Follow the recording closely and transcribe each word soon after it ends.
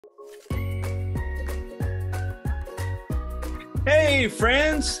Hey,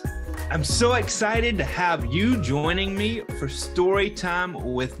 friends! I'm so excited to have you joining me for story time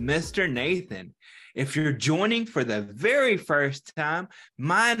with Mr. Nathan. If you're joining for the very first time,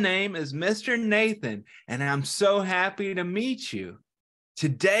 my name is Mr. Nathan, and I'm so happy to meet you.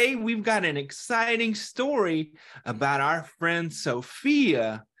 Today, we've got an exciting story about our friend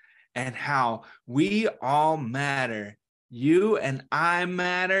Sophia and how we all matter. You and I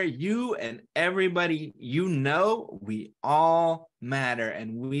matter. You and everybody you know, we all matter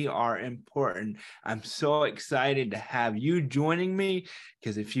and we are important. I'm so excited to have you joining me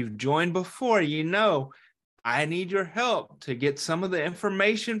because if you've joined before, you know I need your help to get some of the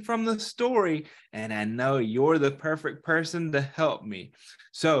information from the story, and I know you're the perfect person to help me.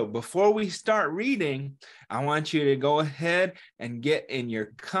 So before we start reading, I want you to go ahead and get in your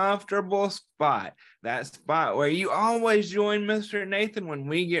comfortable spot, that spot where you always join Mr. Nathan when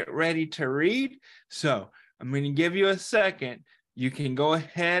we get ready to read. So I'm going to give you a second. You can go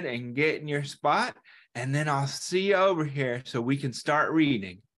ahead and get in your spot, and then I'll see you over here so we can start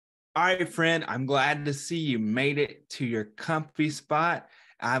reading. All right, friend, I'm glad to see you made it to your comfy spot.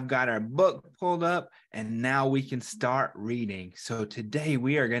 I've got our book pulled up, and now we can start reading. So today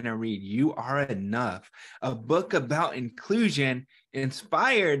we are going to read You Are Enough, a book about inclusion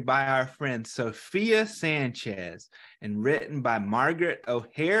inspired by our friend Sophia Sanchez and written by Margaret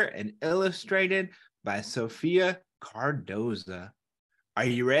O'Hair and illustrated by Sophia Cardoza. Are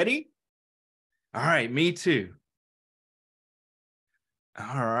you ready? All right, me too.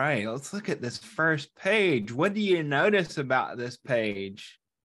 All right, let's look at this first page. What do you notice about this page?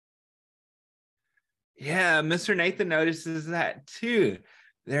 Yeah, Mr. Nathan notices that too.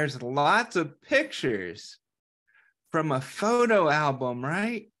 There's lots of pictures from a photo album,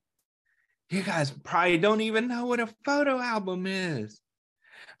 right? You guys probably don't even know what a photo album is.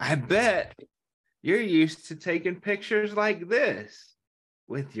 I bet you're used to taking pictures like this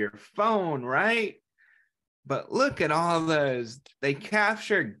with your phone, right? But look at all those. They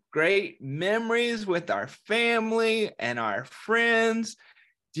capture great memories with our family and our friends.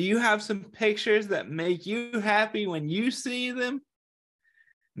 Do you have some pictures that make you happy when you see them?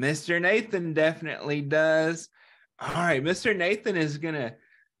 Mr. Nathan definitely does. All right, Mr. Nathan is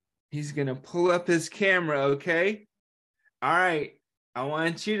he's gonna pull up his camera, okay? All right, I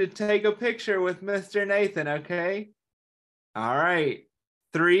want you to take a picture with Mr. Nathan, okay? All right,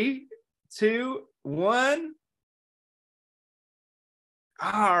 3, 2, 1.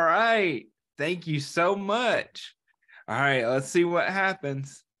 All right. Thank you so much. All right, let's see what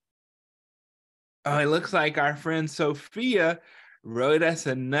happens. Oh, it looks like our friend Sophia wrote us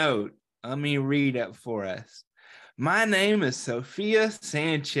a note. Let me read it for us. My name is Sophia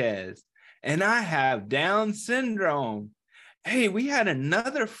Sanchez, and I have Down syndrome. Hey, we had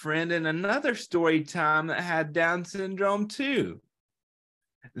another friend in another story time that had Down syndrome too.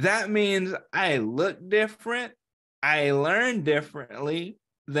 That means I look different. I learn differently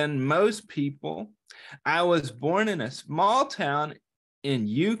than most people. I was born in a small town in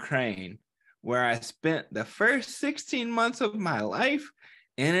Ukraine where I spent the first 16 months of my life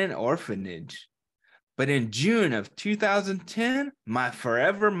in an orphanage. But in June of 2010, my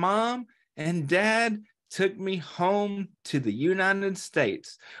forever mom and dad took me home to the United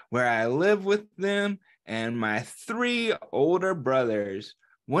States, where I live with them and my 3 older brothers.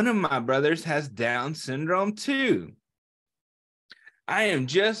 One of my brothers has Down syndrome too. I am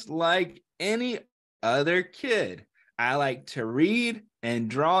just like any other kid. I like to read and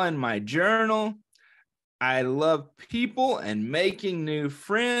draw in my journal. I love people and making new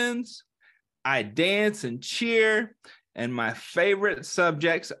friends. I dance and cheer, and my favorite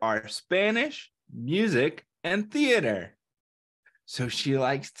subjects are Spanish, music, and theater. So she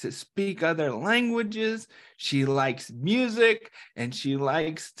likes to speak other languages, she likes music, and she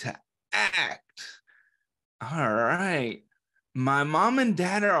likes to act. All right. My mom and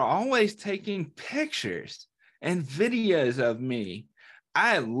dad are always taking pictures and videos of me.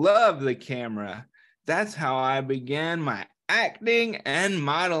 I love the camera. That's how I began my acting and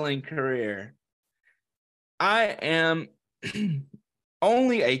modeling career. I am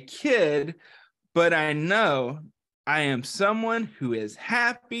only a kid, but I know I am someone who is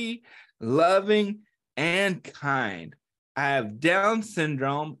happy, loving, and kind. I have Down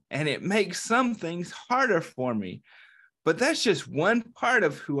syndrome, and it makes some things harder for me, but that's just one part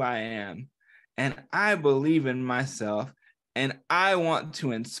of who I am. And I believe in myself, and I want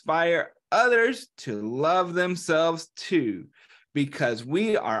to inspire others to love themselves too, because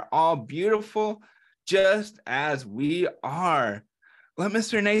we are all beautiful just as we are. Let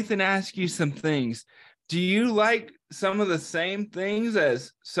Mr. Nathan ask you some things. Do you like some of the same things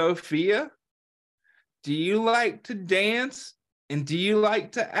as Sophia? Do you like to dance? And do you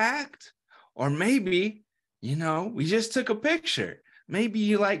like to act? Or maybe, we just took a picture. Maybe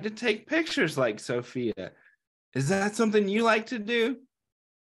you like to take pictures like Sophia. Is that something you like to do?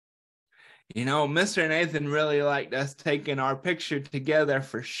 Mr. Nathan really liked us taking our picture together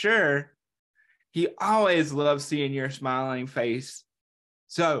for sure. He always loves seeing your smiling face.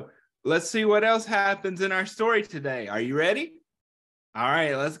 So let's see what else happens in our story today. Are you ready? All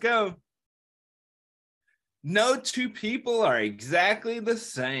right, let's go. No two people are exactly the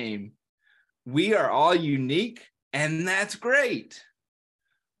same. We are all unique, and that's great.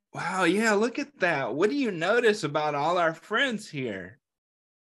 Wow, yeah, look at that. What do you notice about all our friends here?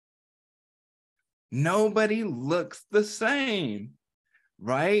 Nobody looks the same,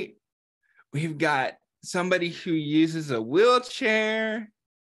 right? We've got somebody who uses a wheelchair.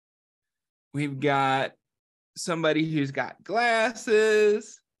 We've got somebody who's got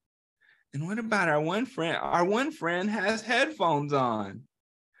glasses. And what about our one friend? Our one friend has headphones on.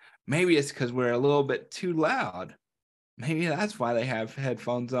 Maybe it's because we're a little bit too loud. Maybe that's why they have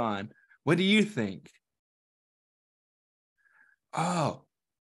headphones on. What do you think? Oh,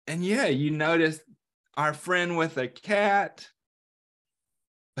 and yeah, you notice our friend with a cat,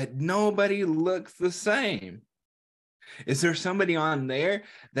 but nobody looks the same. Is there somebody on there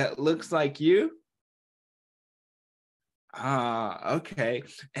that looks like you? Okay.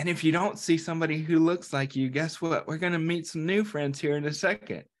 And if you don't see somebody who looks like you, guess what? We're going to meet some new friends here in a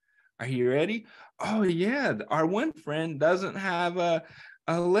second. Are you ready? Oh, yeah. Our one friend doesn't have a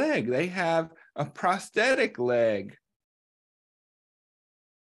leg. They have a prosthetic leg.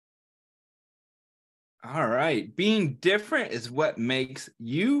 All right. Being different is what makes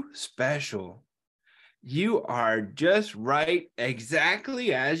you special. You are just right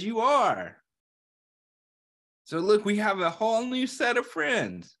exactly as you are. So look, we have a whole new set of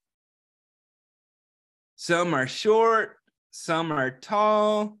friends. Some are short, some are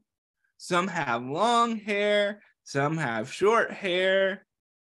tall, some have long hair, some have short hair,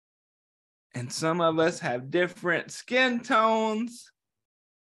 and some of us have different skin tones.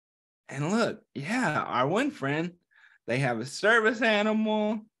 And look, yeah, our one friend, they have a service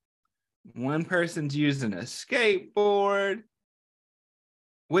animal. One person's using a skateboard.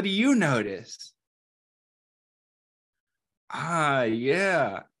 What do you notice?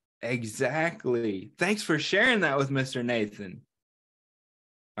 Yeah, exactly. Thanks for sharing that with Mr. Nathan.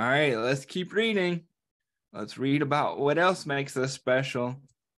 All right, let's keep reading. Let's read about what else makes us special.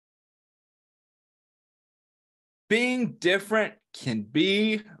 Being different can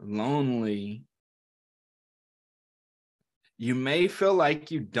be lonely. You may feel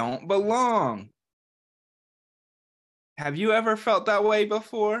like you don't belong. Have you ever felt that way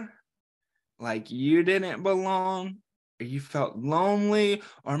before? Like you didn't belong, or you felt lonely,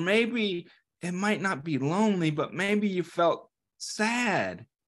 or maybe it might not be lonely, but maybe you felt sad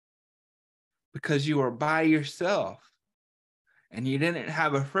because you were by yourself and you didn't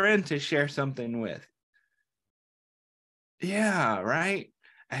have a friend to share something with. Yeah, right?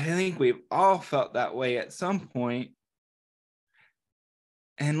 I think we've all felt that way at some point.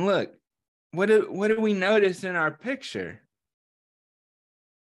 And look, what do we notice in our picture?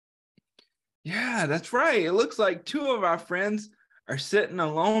 Yeah, that's right. It looks like two of our friends are sitting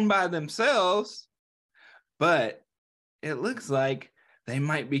alone by themselves, but it looks like they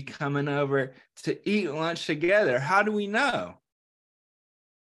might be coming over to eat lunch together. How do we know?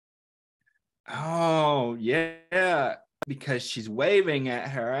 Oh, yeah, because she's waving at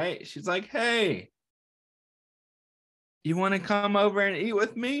her, right? She's like, hey, you want to come over and eat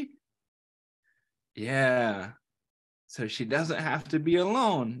with me? Yeah. So she doesn't have to be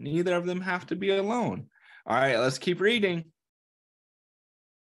alone. Neither of them have to be alone. All right, let's keep reading.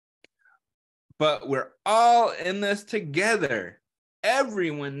 But we're all in this together.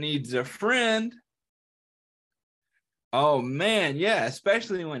 Everyone needs a friend. Oh man, yeah,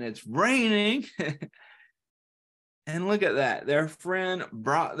 especially when it's raining. And look at that. Their friend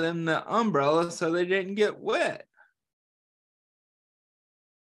brought them the umbrella so they didn't get wet.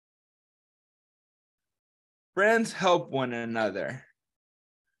 Friends help one another.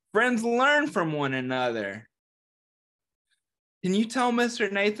 Friends learn from one another. Can you tell Mr.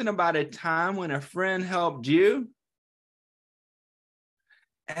 Nathan about a time when a friend helped you?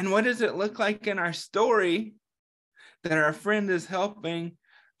 And what does it look like in our story that our friend is helping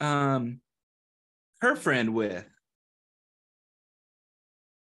her friend with?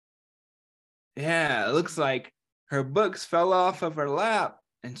 Yeah, it looks like her books fell off of her lap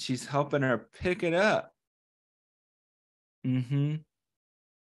and she's helping her pick it up.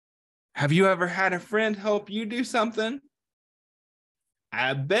 Have you ever had a friend help you do something?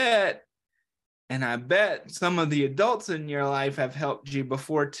 I bet. And I bet some of the adults in your life have helped you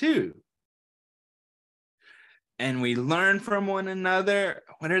before too. And we learn from one another.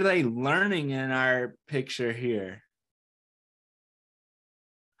 What are they learning in our picture here?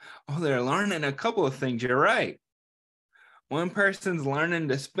 Oh, they're learning a couple of things. You're right. One person's learning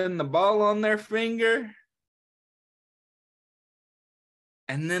to spin the ball on their finger.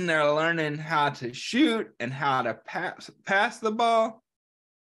 And then they're learning how to shoot and how to pass the ball.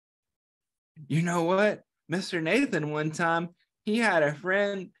 You know what? Mr. Nathan, one time, he had a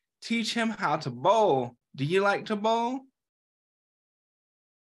friend teach him how to bowl. Do you like to bowl?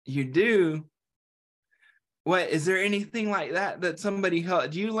 You do? What, is there anything like that somebody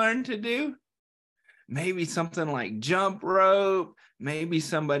helped you learn to do? Maybe something like jump rope. Maybe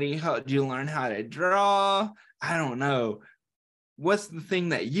somebody helped you learn how to draw. I don't know. What's the thing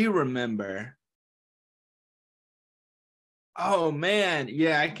that you remember? Oh man,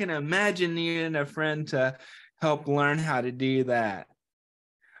 yeah, I can imagine needing a friend to help learn how to do that.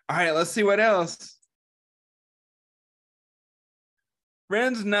 All right, let's see what else.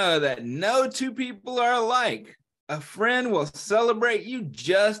 Friends know that no two people are alike. A friend will celebrate you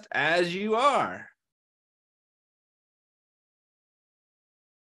just as you are.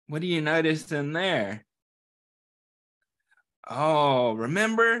 What do you notice in there? Oh,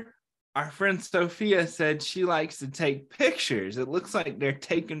 remember? Our friend Sophia said she likes to take pictures. It looks like they're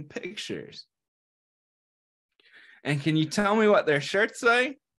taking pictures. And can you tell me what their shirts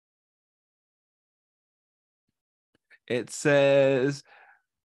say? It says,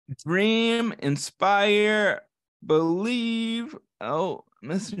 dream, inspire, believe. Oh,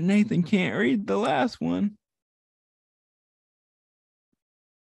 Mr. Nathan can't read the last one.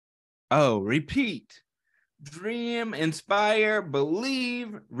 Oh, repeat. Dream, inspire,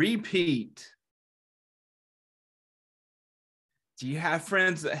 believe, repeat. Do you have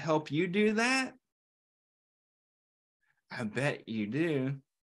friends that help you do that? I bet you do.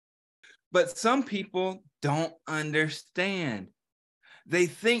 But some people don't understand. They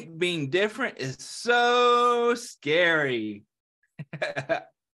think being different is so scary.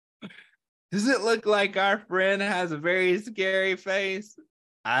 Does it look like our friend has a very scary face?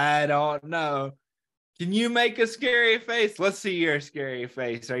 I don't know. Can you make a scary face? Let's see your scary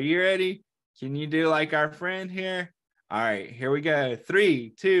face. Are you ready? Can you do like our friend here? All right, here we go.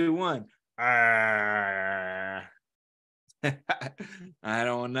 3, 2, 1. I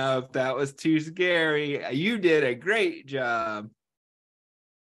don't know if that was too scary. You did a great job.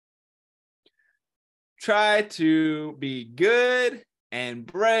 Try to be good and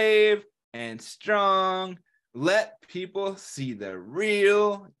brave and strong. Let people see the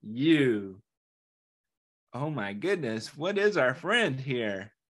real you. Oh my goodness, what is our friend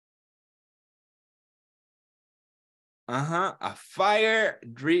here? A fire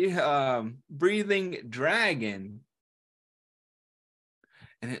breathing dragon.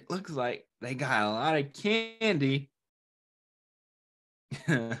 And it looks like they got a lot of candy.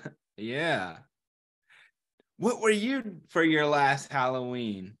 Yeah. What were you for your last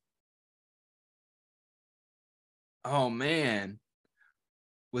Halloween? Oh man.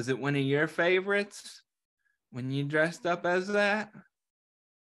 Was it one of your favorites when you dressed up as that?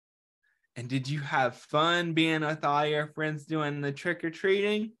 And did you have fun being with all your friends doing the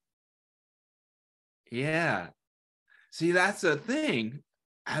trick-or-treating? Yeah. See, that's the thing.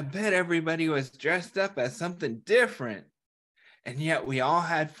 I bet everybody was dressed up as something different. And yet we all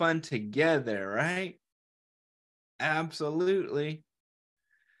had fun together, right? Absolutely.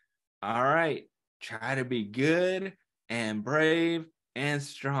 All right. Try to be good and brave and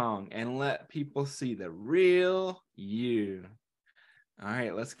strong and let people see the real you. All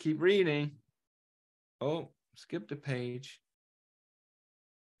right, let's keep reading. Oh, skipped a page.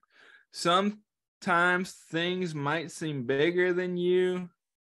 Sometimes things might seem bigger than you,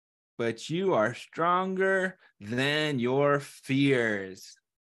 but you are stronger than your fears.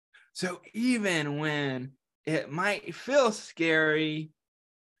 So even when it might feel scary,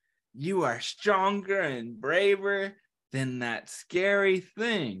 you are stronger and braver than that scary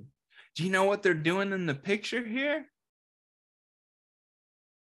thing. Do you know what they're doing in the picture here?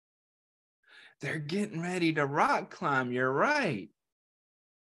 They're getting ready to rock climb. You're right.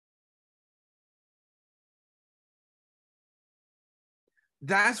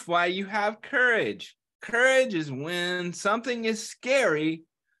 That's why you have courage. Courage is when something is scary,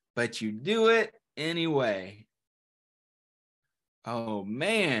 but you do it anyway. Oh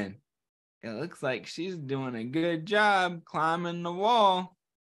man, it looks like she's doing a good job climbing the wall.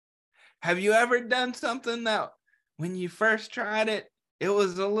 Have you ever done something that when you first tried it, it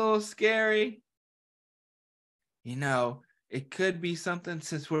was a little scary. You know, it could be something,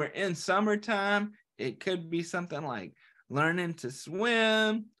 since we're in summertime, it could be something like learning to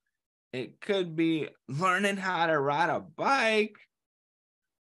swim. It could be learning how to ride a bike.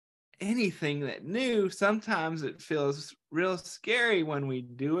 Anything that new, sometimes it feels real scary when we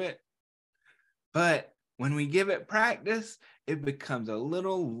do it. But when we give it practice, it becomes a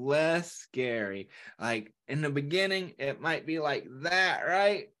little less scary. Like in the beginning, it might be like that,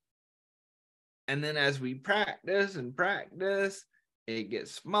 right? And then as we practice and practice, it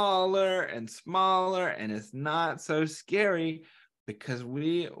gets smaller and smaller, and it's not so scary because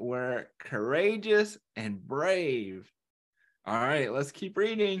we were courageous and brave. All right, let's keep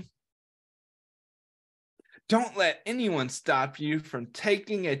reading. Don't let anyone stop you from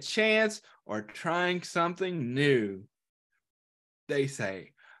taking a chance or trying something new. They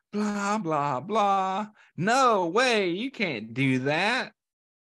say, blah, blah, blah. No way, you can't do that.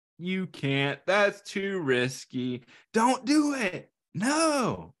 You can't. That's too risky. Don't do it.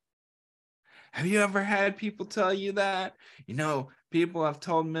 No. Have you ever had people tell you that? You know, people have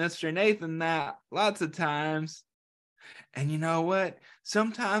told Mr. Nathan that lots of times. And you know what?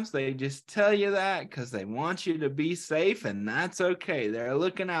 Sometimes they just tell you that because they want you to be safe, and that's okay. They're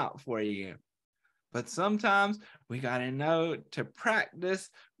looking out for you. But sometimes we got to know to practice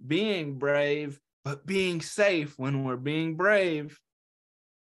being brave, but being safe when we're being brave.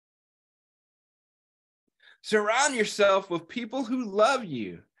 Surround yourself with people who love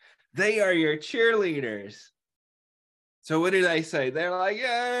you. They are your cheerleaders. So what do they say? They're like,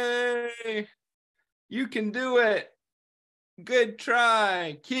 yay, you can do it. Good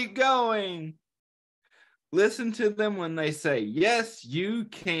try. Keep going. Listen to them when they say, yes, you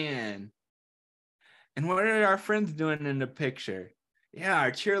can. And what are our friends doing in the picture? Yeah,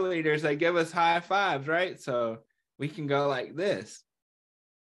 our cheerleaders, they give us high fives, right? So we can go like this.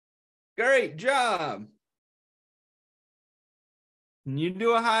 Great job. Can you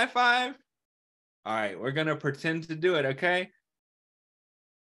do a high five? All right, we're going to pretend to do it, okay?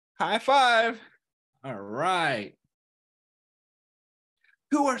 High five. All right.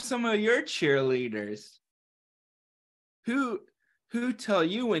 Who are some of your cheerleaders? Who tell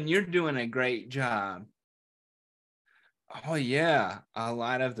you when you're doing a great job? Oh yeah, a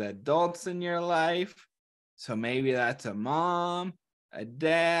lot of the adults in your life. So maybe that's a mom, a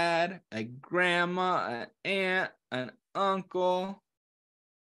dad, a grandma, an aunt, an uncle.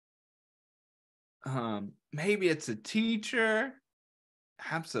 Maybe it's a teacher.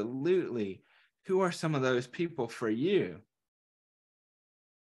 Absolutely. Who are some of those people for you?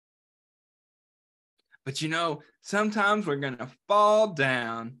 But you know, sometimes we're going to fall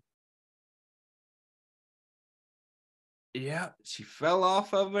down. Yeah, she fell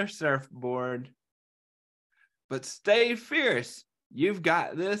off of her surfboard. But stay fierce. You've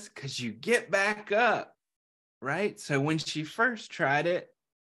got this because you get back up, right? So when she first tried it,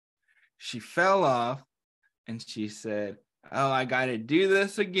 she fell off and she said, oh, I got to do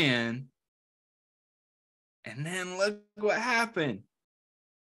this again. And then look what happened.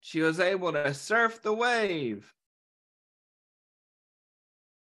 She was able to surf the wave.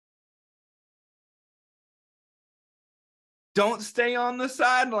 Don't stay on the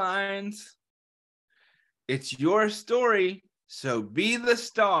sidelines. It's your story, so be the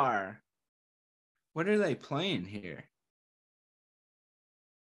star. What are they playing here?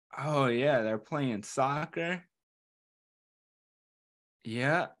 Oh, yeah, they're playing soccer.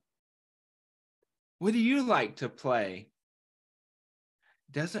 Yeah. What do you like to play?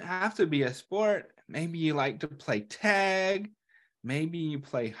 Doesn't have to be a sport. Maybe you like to play tag. Maybe you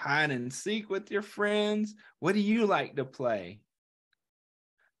play hide and seek with your friends. What do you like to play?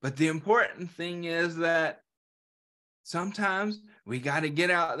 But the important thing is that sometimes we got to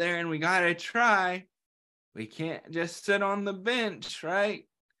get out there and we got to try. We can't just sit on the bench, right?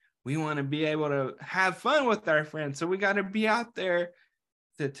 We want to be able to have fun with our friends. So we got to be out there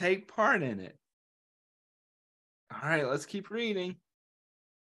to take part in it. All right, let's keep reading.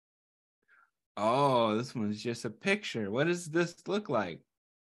 Oh, this one's just a picture. What does this look like?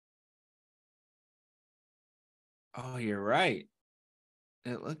 Oh, you're right.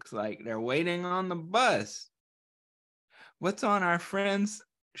 It looks like they're waiting on the bus. What's on our friend's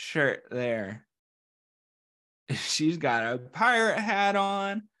shirt there? She's got a pirate hat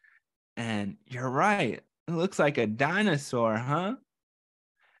on. And you're right. It looks like a dinosaur, huh?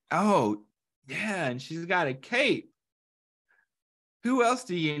 Oh, yeah. And she's got a cape. Who else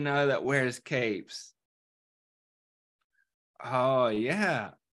do you know that wears capes? Oh,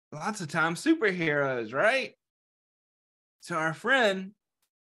 yeah. Lots of times superheroes, right? So our friend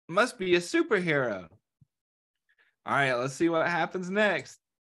must be a superhero. All right, let's see what happens next.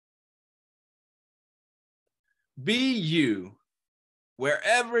 Be you,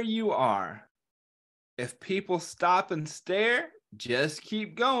 wherever you are. If people stop and stare, just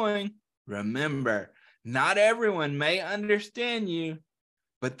keep going. Remember, not everyone may understand you,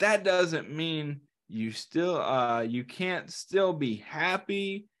 but that doesn't mean you can't still be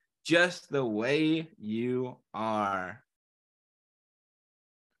happy just the way you are.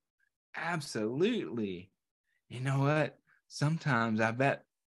 Absolutely. You know what? Sometimes I bet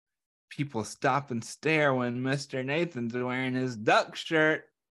people stop and stare when Mr. Nathan's wearing his duck shirt,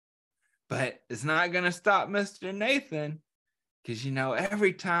 but it's not going to stop Mr. Nathan because,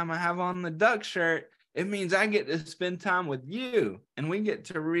 every time I have on the duck shirt, it means I get to spend time with you and we get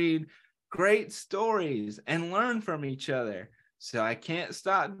to read great stories and learn from each other. So I can't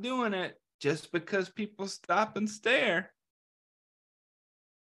stop doing it just because people stop and stare.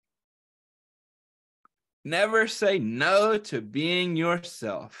 Never say no to being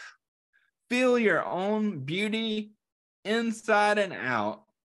yourself. Feel your own beauty inside and out.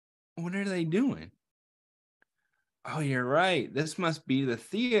 What are they doing? Oh, you're right. This must be the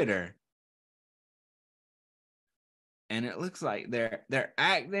theater. And it looks like they're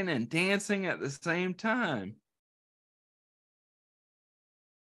acting and dancing at the same time.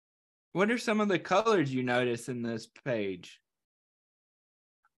 What are some of the colors you notice in this page?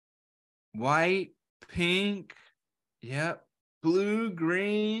 White, pink, yep, blue,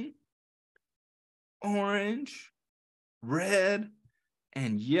 green, orange, red,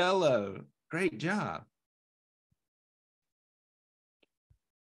 and yellow. Great job.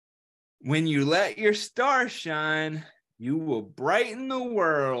 When you let your star shine, you will brighten the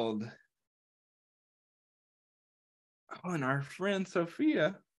world. Oh, and our friend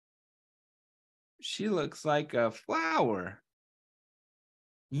Sophia, she looks like a flower.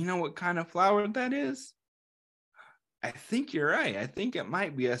 You know what kind of flower that is? I think you're right. I think it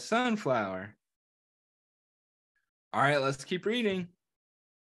might be a sunflower. All right, let's keep reading.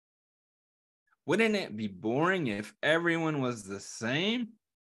 Wouldn't it be boring if everyone was the same?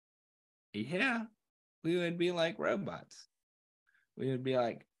 Yeah, we would be like robots. We would be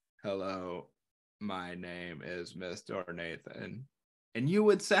like, hello, my name is Mr. Nathan. And you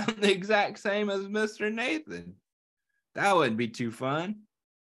would sound the exact same as Mr. Nathan. That wouldn't be too fun.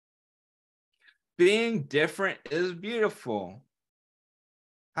 Being different is beautiful.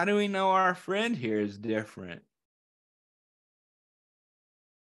 How do we know our friend here is different?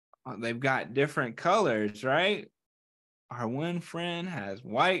 They've got different colors, right? Our one friend has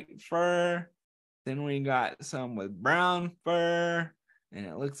white fur. Then we got some with brown fur. And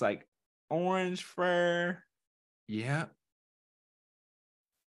it looks like orange fur. Yep.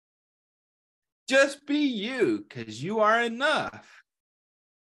 Just be you, because you are enough.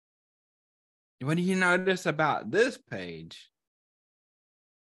 What do you notice about this page?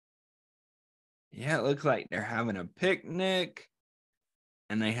 Yeah, it looks like they're having a picnic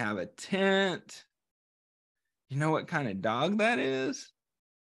and they have a tent. You know what kind of dog that is?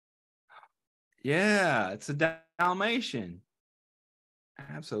 Yeah, it's a Dalmatian.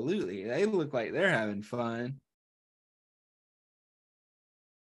 Absolutely. They look like they're having fun.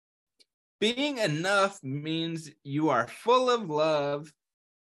 Being enough means you are full of love,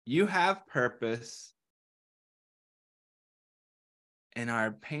 you have purpose. And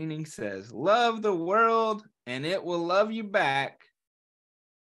our painting says, love the world and it will love you back.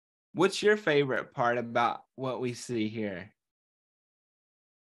 What's your favorite part about what we see here?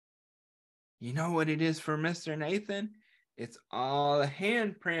 You know what it is for Mr. Nathan? It's all the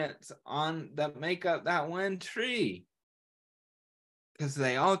handprints on that make up that one tree. Because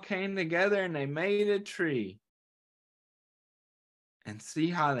they all came together and they made a tree. And see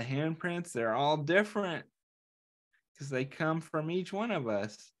how the handprints, they're all different. Because they come from each one of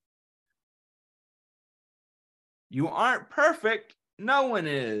us. You aren't perfect. No one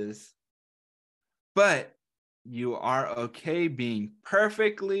is. But you are okay being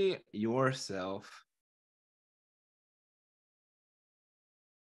perfectly yourself.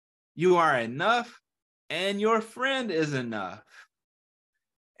 You are enough, and your friend is enough.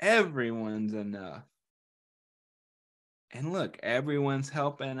 Everyone's enough. And look, everyone's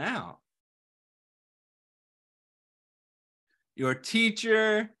helping out. Your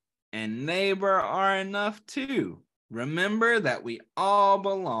teacher and neighbor are enough too. Remember that we all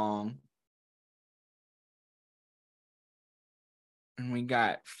belong. And we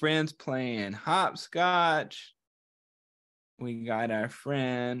got friends playing hopscotch. We got our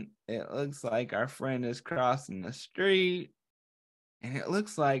friend. It looks like our friend is crossing the street. And it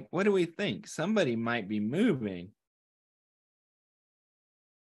looks like, what do we think? Somebody might be moving.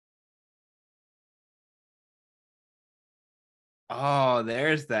 Oh,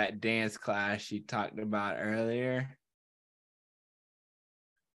 there's that dance class you talked about earlier.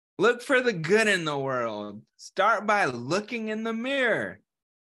 Look for the good in the world. Start by looking in the mirror.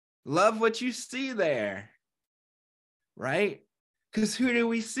 Love what you see there, right? Because who do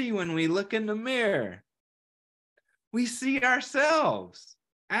we see when we look in the mirror? We see ourselves.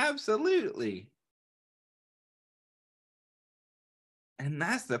 Absolutely. And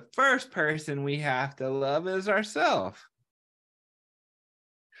that's the first person we have to love is ourselves.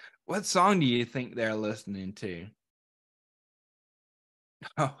 What song do you think they're listening to?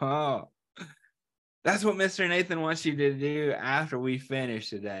 Oh, that's what Mr. Nathan wants you to do after we finish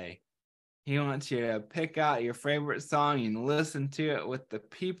today. He wants you to pick out your favorite song and listen to it with the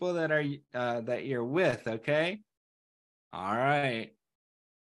people that are that you're with, okay? All right.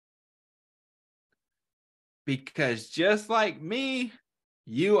 Because just like me,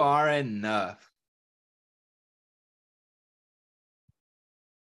 you are enough.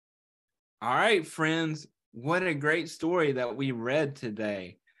 All right, friends, what a great story that we read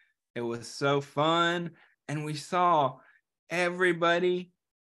today. It was so fun, and we saw everybody.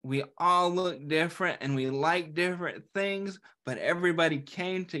 We all look different and we like different things, but everybody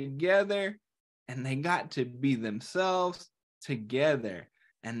came together and they got to be themselves together.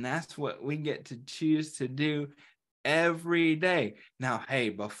 And that's what we get to choose to do every day. Now, hey,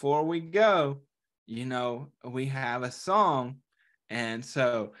 before we go, we have a song. And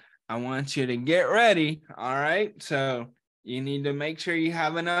so I want you to get ready. All right. So you need to make sure you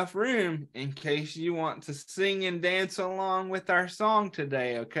have enough room in case you want to sing and dance along with our song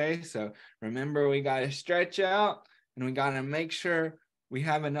today, okay? So remember, we got to stretch out and we got to make sure we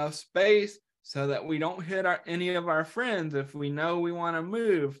have enough space so that we don't hit any of our friends if we know we want to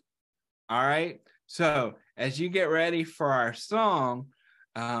move, all right? So as you get ready for our song,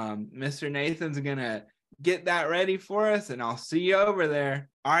 Mr. Nathan's going to get that ready for us, and I'll see you over there.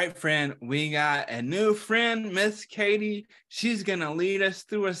 All right, friend, we got a new friend, Miss Katie. She's going to lead us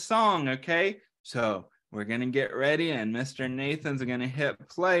through a song, okay? So we're going to get ready, and Mr. Nathan's going to hit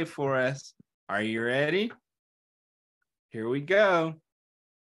play for us. Are you ready? Here we go.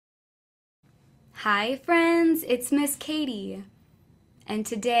 Hi, friends. It's Miss Katie. And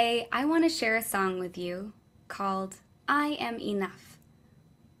today I want to share a song with you called I Am Enough.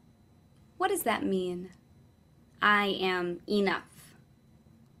 What does that mean? I am enough.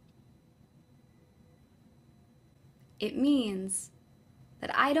 It means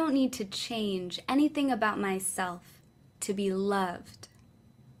that I don't need to change anything about myself to be loved.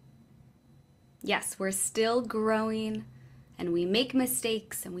 Yes, we're still growing and we make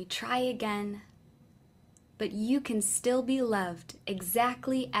mistakes and we try again, but you can still be loved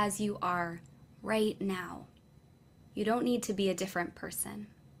exactly as you are right now. You don't need to be a different person.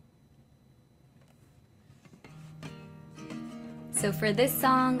 So for this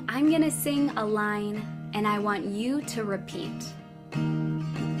song, I'm going to sing a line and I want you to repeat.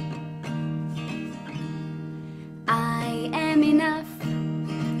 I am enough.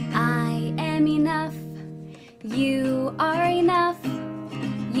 I am enough. You are enough.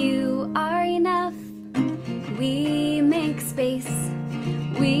 You are enough. We make space.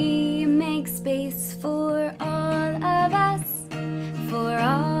 We make space for all of us. For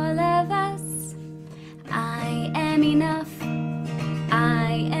all of us. I am enough.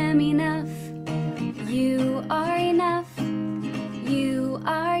 I am enough. You are enough. You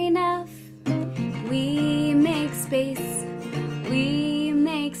are enough. We make space. We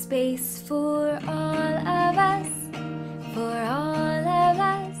make space for all of us. For all of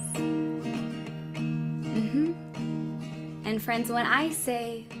us. And friends, when I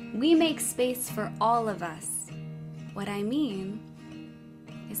say we make space for all of us, what I mean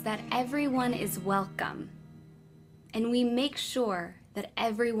is that everyone is welcome. And we make sure that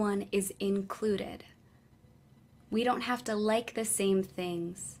everyone is included. We don't have to like the same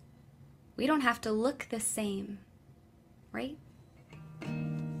things. We don't have to look the same, right?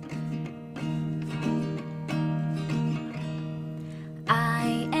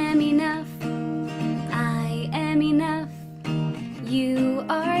 I am enough. I am enough. You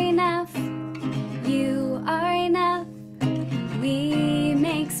are enough. You are enough. We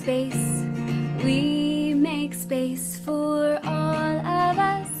make space. We make space for all of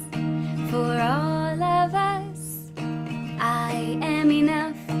us. For all of us. I am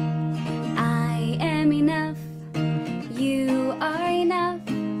enough. I am enough. You are enough.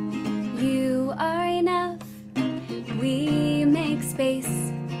 You are enough. We make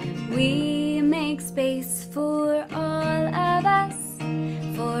space. We make space for all of us.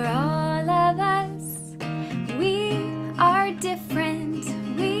 For all of us. We are different.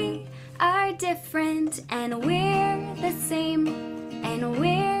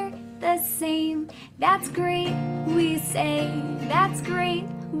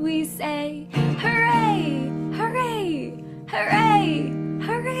 we say, hooray, hooray, hooray,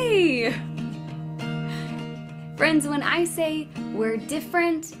 hooray. Friends, when I say we're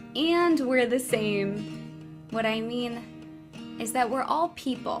different and we're the same, what I mean is that we're all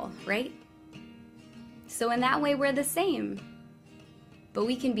people, right? So in that way, we're the same. But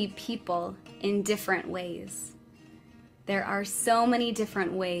we can be people in different ways. There are so many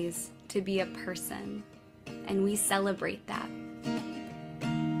different ways to be a person, and we celebrate that.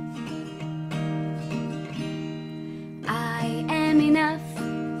 I am enough.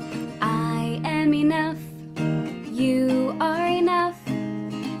 I am enough. You are enough.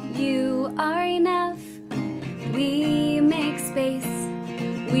 You are enough. We make space.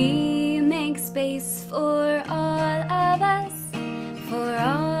 We make space for all of us. For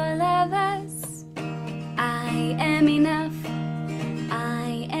all of us. I am enough.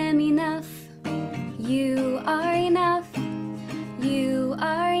 I am enough. You are enough. You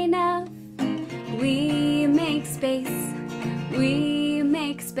are enough. We make space. We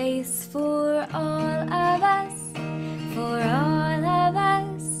make space for all of us. For all of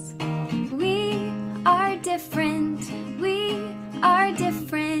us. We are different. We are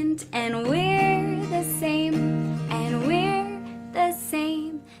different. And we're the same. And we're the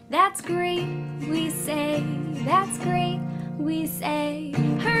same. That's great, we say. That's great, we say.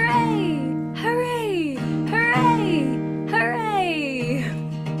 Hooray, hooray, hooray, hooray.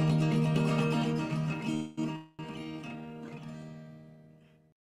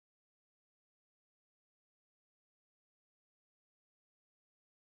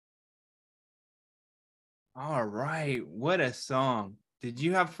 All right, what a song. Did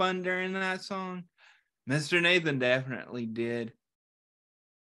you have fun during that song? Mr. Nathan definitely did.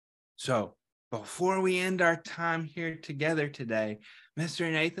 So before we end our time here together today,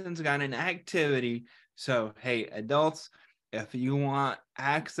 Mr. Nathan's got an activity. So, hey, adults, if you want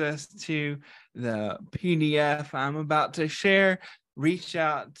access to the PDF I'm about to share, reach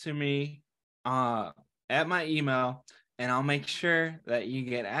out to me at my email, and I'll make sure that you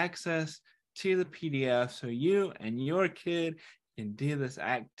get access to the PDF so you and your kid can do this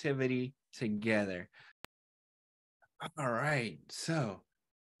activity together. All right, so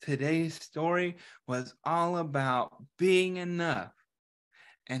today's story was all about being enough.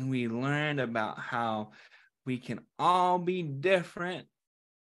 And we learned about how we can all be different.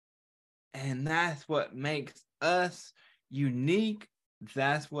 And that's what makes us unique.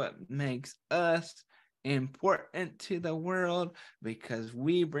 That's what makes us important to the world, because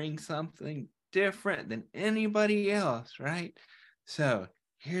we bring something different than anybody else, right? So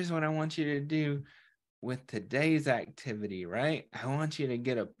here's what I want you to do with today's activity, right? I want you to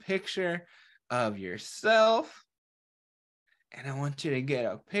get a picture of yourself, and I want you to get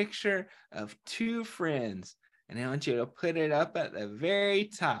a picture of two friends, and I want you to put it up at the very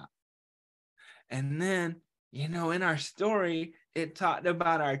top. And then, you know, in our story, it talked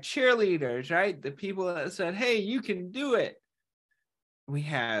about our cheerleaders, right? The people that said, hey, you can do it. We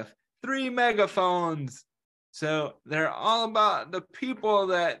have 3 megaphones. So they're all about the people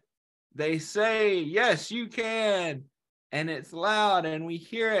that they say, yes, you can. And it's loud and we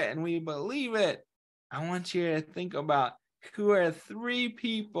hear it and we believe it. I want you to think about who are 3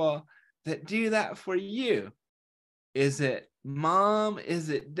 people that do that for you. Is it mom? Is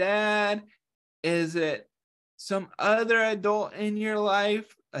it dad? Is it some other adult in your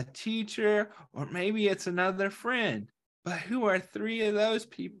life, a teacher, or maybe it's another friend? But who are 3 of those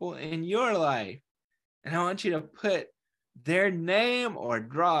people in your life? And I want you to put their name or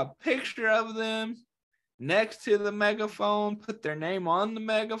draw a picture of them next to the megaphone, put their name on the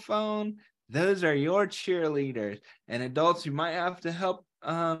megaphone. Those are your cheerleaders. And adults, you might have to help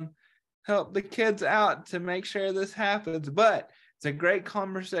the kids out to make sure this happens, but it's a great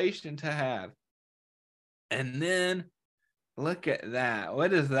conversation to have. And then look at that.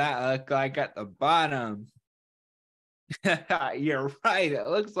 What does that look like at the bottom? You're right. It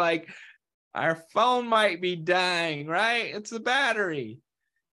looks like our phone might be dying, right? It's the battery.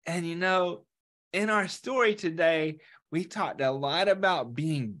 And you know, in our story today, we talked a lot about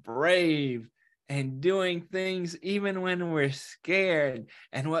being brave and doing things even when we're scared.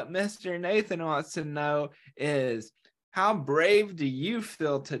 And what Mr. Nathan wants to know is, how brave do you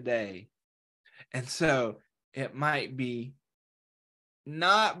feel today? And so it might be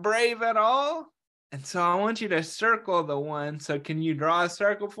not brave at all. And so I want you to circle the one. So can you draw a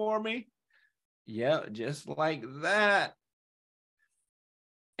circle for me? Yep, just like that.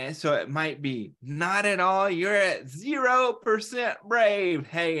 And so it might be not at all. You're at 0% brave.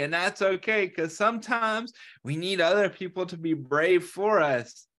 Hey, and that's okay, because sometimes we need other people to be brave for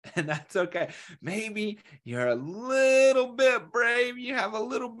us. and that's okay. Maybe you're a little bit brave. You have a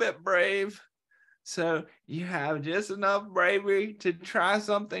little bit brave. So you have just enough bravery to try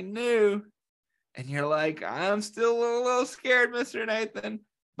something new. And you're like, I'm still a little scared, Mr. Nathan,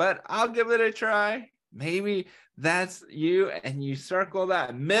 but I'll give it a try. Maybe that's you and you circle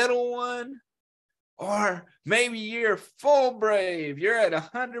that middle one. Or maybe you're full brave. You're at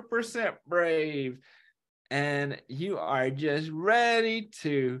 100% brave. And you are just ready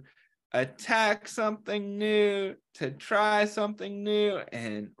to attack something new, to try something new.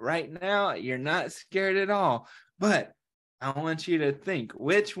 And right now, you're not scared at all. But I want you to think,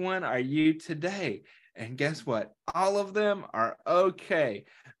 which one are you today? And guess what? All of them are okay.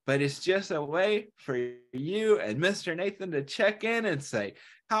 But it's just a way for you and Mr. Nathan to check in and say,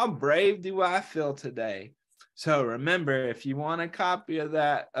 how brave do I feel today? So remember, if you want a copy of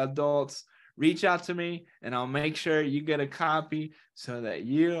that, adults, reach out to me and I'll make sure you get a copy so that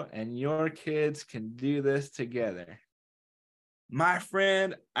you and your kids can do this together. My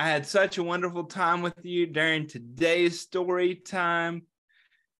friend, I had such a wonderful time with you during today's story time.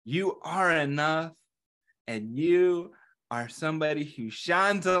 You are enough, and you are somebody who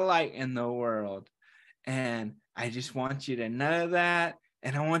shines a light in the world. And I just want you to know that.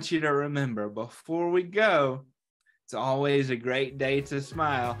 And I want you to remember, before we go, it's always a great day to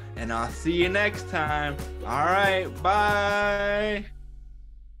smile. And I'll see you next time. All right, bye.